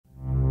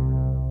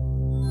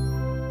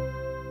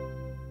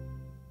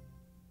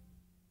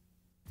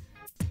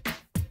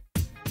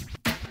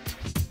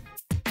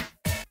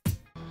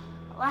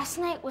Last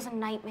night was a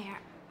nightmare.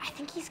 I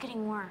think he's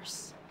getting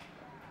worse.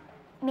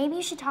 Maybe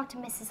you should talk to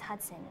Mrs.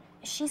 Hudson.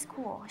 She's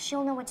cool.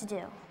 She'll know what to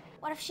do.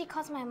 What if she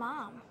calls my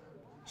mom?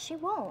 She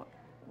won't.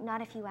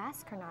 Not if you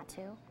ask her not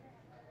to.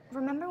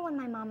 Remember when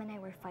my mom and I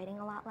were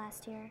fighting a lot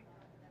last year?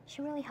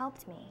 She really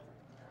helped me.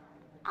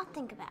 I'll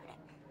think about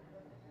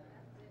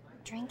it.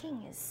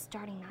 Drinking is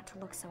starting not to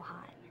look so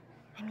hot.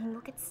 I mean,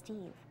 look at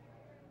Steve.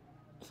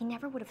 He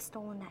never would have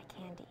stolen that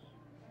candy.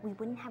 We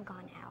wouldn't have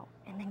gone out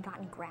and then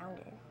gotten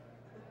grounded.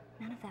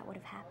 None of that would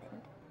have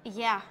happened.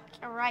 Yeah,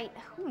 you're right.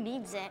 Who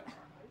needs it?